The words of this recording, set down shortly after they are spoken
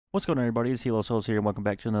What's going on, everybody? It's Hilo Souls here, and welcome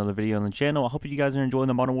back to another video on the channel. I hope you guys are enjoying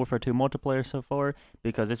the Modern Warfare 2 multiplayer so far,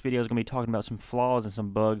 because this video is going to be talking about some flaws and some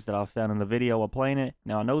bugs that I found in the video while playing it.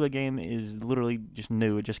 Now, I know the game is literally just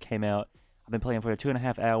new. It just came out. I've been playing for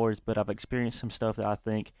 2.5 hours, but I've experienced some stuff that I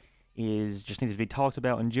think just needs to be talked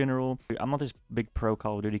about in general. I'm not this big pro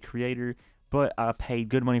Call of Duty creator, but I paid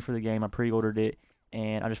good money for the game. I pre-ordered it,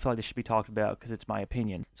 and I just feel like this should be talked about because it's my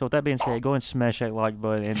opinion. So with that being said, go and smash that like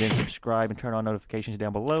button and then subscribe and turn on notifications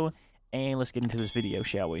down below, and let's get into this video,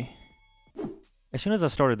 shall we? As soon as I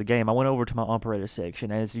started the game, I went over to my operator section.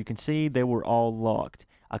 As you can see, they were all locked.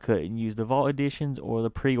 I couldn't use the Vault Editions or the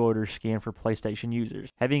pre-order skin for PlayStation users.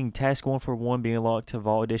 Having Task 141 being locked to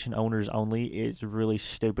Vault Edition owners only is really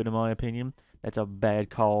stupid in my opinion. That's a bad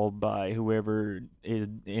call by whoever is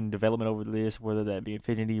in development over this, whether that be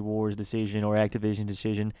Infinity Ward's decision or Activision's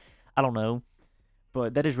decision. I don't know.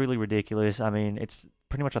 But that is really ridiculous. I mean, it's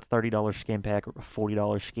pretty much a $30 skin pack or a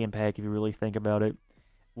 $40 skin pack if you really think about it,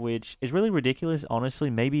 which is really ridiculous, honestly.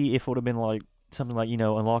 Maybe if it would have been like something like,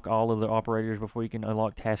 unlock all of the operators before you can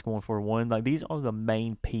unlock Task 141. Like, these are the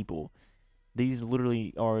main people. These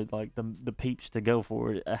literally are like the peeps to go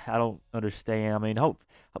for it. I don't understand. I mean, hope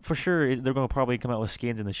for sure they're going to probably come out with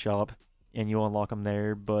skins in the shop and you'll unlock them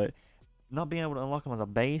there, but not being able to unlock them as a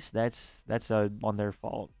base, that's on their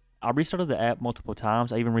fault. I restarted the app multiple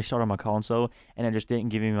times. I even restarted my console, and it just didn't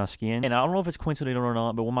give me my skin. And I don't know if it's coincidental or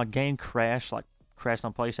not, but when my game crashed, like crashed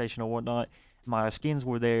on PlayStation or whatnot, my skins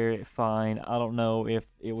were there fine. I don't know if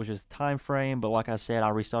it was just time frame, but like I said, I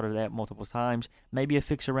restarted the app multiple times. Maybe a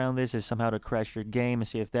fix around this is somehow to crash your game and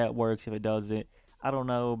see if that works. If it doesn't, I don't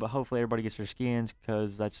know, but hopefully everybody gets their skins,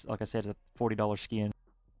 because that's, like I said, it's a $40 skin.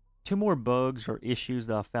 Two more bugs or issues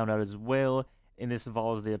that I found out as well, and this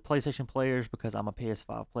involves the PlayStation players, because I'm a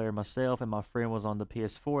PS5 player myself and my friend was on the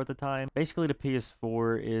PS4 at the time. Basically, the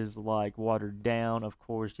PS4 is like watered down. Of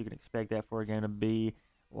course, you can expect that for a game to be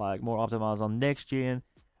like more optimized on next gen.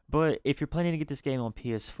 But if you're planning to get this game on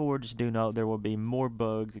PS4, just do note there will be more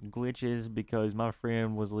bugs and glitches, because my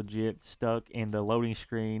friend was legit stuck in the loading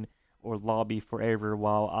screen or lobby forever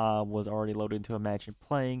while I was already loaded into a match and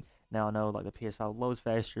playing. Now I know like the PS5 loads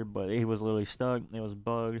faster, but he was literally stuck. It was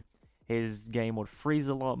bugged. His game would freeze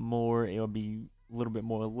a lot more. It would be a little bit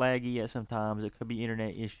more laggy at sometimes. It could be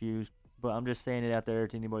internet issues, but I'm just saying it out there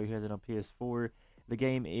to anybody who has it on PS4. The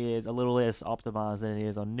game is a little less optimized than it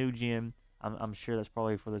is on new gen. I'm sure that's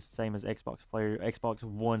probably for the same as Xbox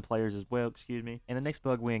One players as well, excuse me. And the next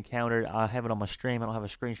bug we encountered, I have it on my stream. I don't have a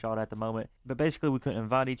screenshot at the moment, but basically we couldn't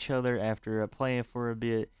invite each other after playing for a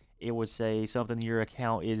bit. It would say something your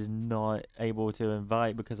account is not able to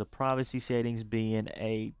invite because of privacy settings, being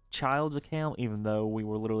a child's account, even though we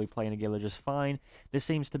were literally playing together just fine. This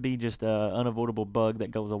seems to be just an unavoidable bug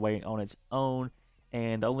that goes away on its own.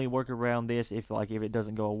 And the only workaround this, if it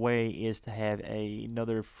doesn't go away, is to have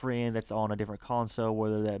another friend that's on a different console,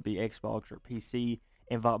 whether that be Xbox or PC,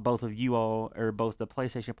 invite both of you all, or both the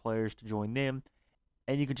PlayStation players, to join them,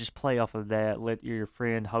 and you can just play off of that, let your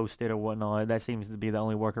friend host it or whatnot. That seems to be the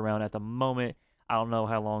only workaround at the moment. I don't know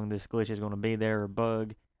how long this glitch is going to be there or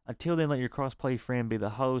bug. Until then, let your crossplay friend be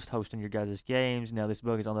the host, hosting your guys' games. Now, this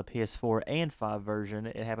bug is on the PS4 and 5 version.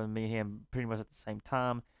 It happened to me and him pretty much at the same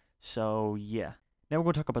time. So, yeah. Now we're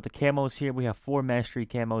going to talk about the camos here. We have 4 Mastery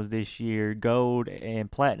camos this year. Gold and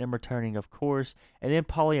Platinum returning, of course. And then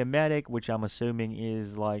Polymatic, which I'm assuming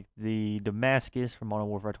is like the Damascus from Modern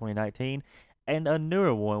Warfare 2019. And a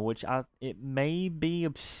newer one, which it may be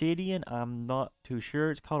Obsidian. I'm not too sure.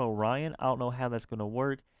 It's called Orion. I don't know how that's going to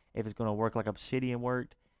work. If it's going to work like Obsidian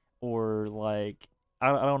worked, or like,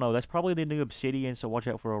 I don't know. That's probably the new Obsidian, so watch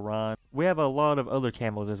out for Orion. We have a lot of other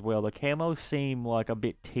camos as well. The camos seem like a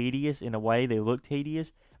bit tedious in a way. They look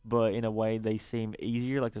tedious, but in a way they seem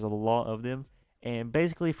easier. Like, there's a lot of them. And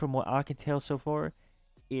basically, from what I can tell so far,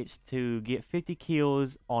 it's to get 50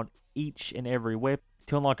 kills on each and every weapon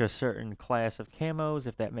to unlock a certain class of camos,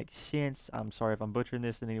 if that makes sense. I'm sorry if I'm butchering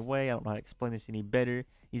this in any way. I don't know how to explain this any better.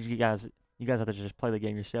 You guys have to just play the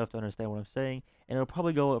game yourself to understand what I'm saying. And it'll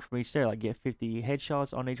probably go up from each there, like get 50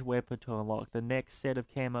 headshots on each weapon to unlock the next set of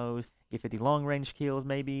camos, get 50 long range kills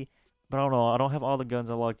maybe. But I don't know. I don't have all the guns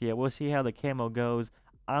unlocked yet. We'll see how the camo goes.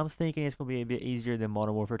 I'm thinking it's going to be a bit easier than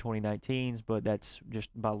Modern Warfare 2019's, but that's just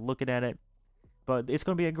by looking at it. But it's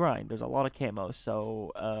going to be a grind. There's a lot of camos.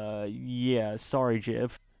 So, yeah, sorry,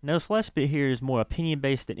 Jeff. Now, this last bit here is more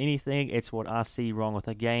opinion-based than anything. It's what I see wrong with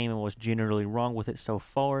the game and what's generally wrong with it so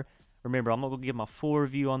far. Remember, I'm not going to give my full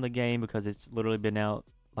review on the game because it's literally been out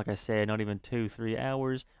Like I said, not even 2-3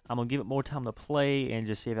 hours. I'm gonna give it more time to play and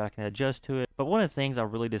just see if I can adjust to it. But one of the things I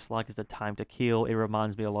really dislike is the time to kill. It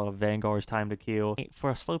reminds me a lot of Vanguard's time to kill. For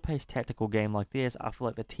a slow-paced tactical game like this, I feel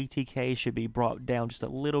like the TTK should be brought down just a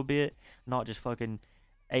little bit, not just fucking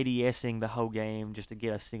ADSing the whole game just to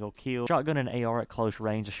get a single kill. Shotgun and AR at close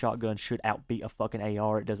range, a shotgun should outbeat a fucking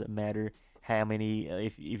AR. It doesn't matter how many,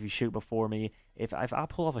 if you shoot before me. If I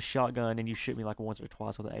pull off a shotgun and you shoot me like once or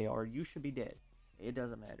twice with an AR, you should be dead. It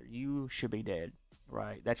doesn't matter. You should be dead,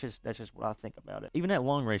 right? That's just what I think about it. Even at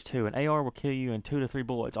long range too, an AR will kill you in 2 to 3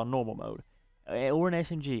 bullets on normal mode, or an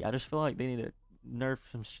SMG. I just feel like they need to nerf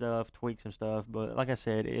some stuff, tweak some stuff. But like I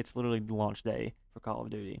said, it's literally launch day for Call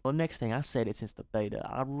of Duty. The next thing, I said it since the beta.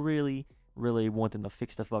 I really want them to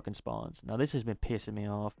fix the fucking spawns. Now this has been pissing me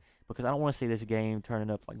off because I don't want to see this game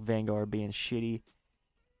turning up like Vanguard being shitty.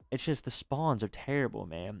 It's just the spawns are terrible,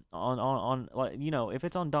 man. On like, you know, if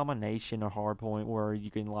it's on domination or hardpoint where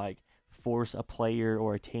you can like force a player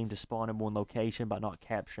or a team to spawn in one location by not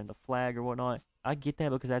capturing the flag or whatnot, I get that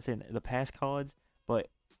because that's in the past CODs. But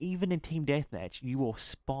even in team deathmatch, you will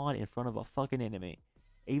spawn in front of a fucking enemy,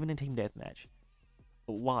 even in team deathmatch.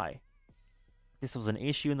 But why? This was an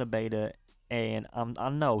issue in the beta, and I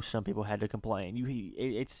know some people had to complain.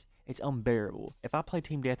 It's unbearable. If I play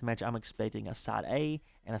team deathmatch, I'm expecting a side A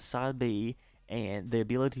and a side B, and the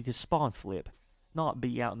ability to spawn flip, not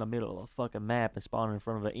be out in the middle of a fucking map and spawn in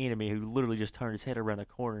front of an enemy who literally just turned his head around the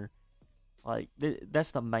corner. Like,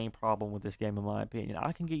 that's the main problem with this game, in my opinion.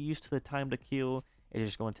 I can get used to the time to kill. It's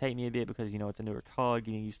just going to take me a bit because, you know, it's a newer COD,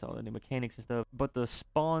 getting used to all the new mechanics and stuff. But the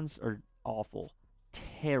spawns are awful.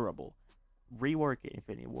 Terrible. Rework it,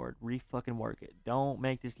 Infinity Ward. Re-fucking work it. Don't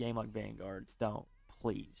make this game like Vanguard. Don't.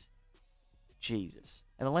 Please. Jesus.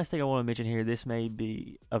 And the last thing I want to mention here, this may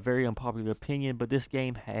be a very unpopular opinion, but this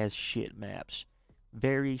game has shit maps.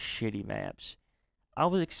 Very shitty maps. I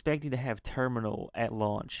was expecting to have Terminal at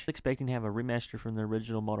launch. Expecting to have a remaster from the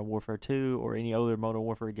original Modern Warfare 2 or any other Modern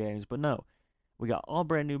Warfare games, but no. We got all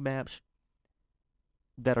brand new maps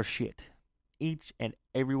that are shit. Each and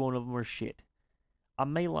every one of them are shit. I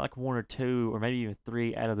may like 1 or 2 or maybe even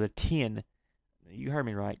 3 out of the 10. You heard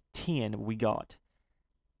me right. 10 we got.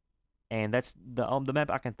 And that's the map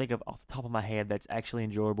I can think of off the top of my head that's actually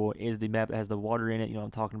enjoyable is the map that has the water in it. You know what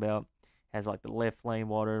I'm talking about? Has like the left lane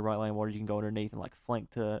water, right lane water. You can go underneath and like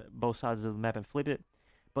flank to both sides of the map and flip it.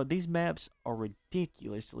 But these maps are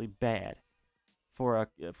ridiculously bad for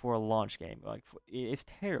a launch game. Like it's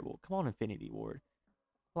terrible. Come on, Infinity Ward.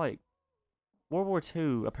 Like World War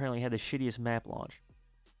II apparently had the shittiest map launch,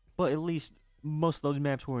 but at least most of those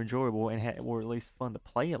maps were enjoyable and were at least fun to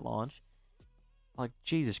play at launch. Like,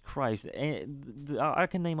 Jesus Christ. And I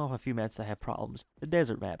can name off a few maps that have problems. The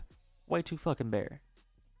desert map. Way too fucking bare.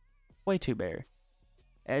 Way too bare.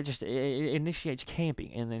 It initiates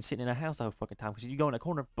camping and then sitting in a house the whole fucking time. Because you go in a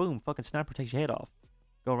corner, boom, fucking sniper takes your head off.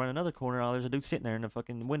 Go around another corner, oh, there's a dude sitting there in the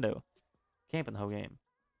fucking window. Camping the whole game.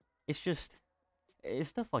 It's just... It's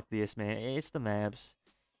stuff like this, man. It's the maps.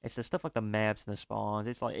 It's the stuff like the maps and the spawns.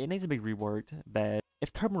 It's like, it needs to be reworked bad.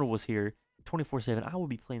 If Terminal was here 24/7, I would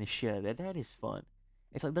be playing the shit out of that. That is fun.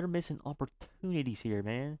 It's like they're missing opportunities here,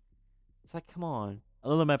 man. It's like, come on.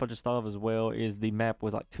 Another map I just thought of as well is the map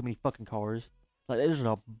with like too many fucking cars. Like there's an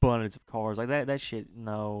abundance of cars. Like that shit,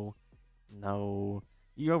 no.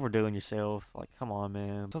 You're overdoing yourself. Like, come on,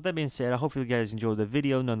 man. So with that being said, I hope you guys enjoyed the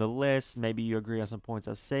video nonetheless. Maybe you agree on some points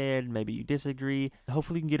I said. Maybe you disagree.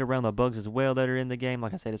 Hopefully you can get around the bugs as well that are in the game.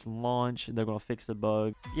 Like I said, it's launch. They're going to fix the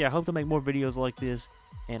bug. Yeah, I hope to make more videos like this.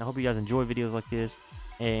 And I hope you guys enjoy videos like this.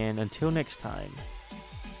 And until next time,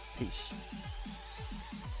 peace.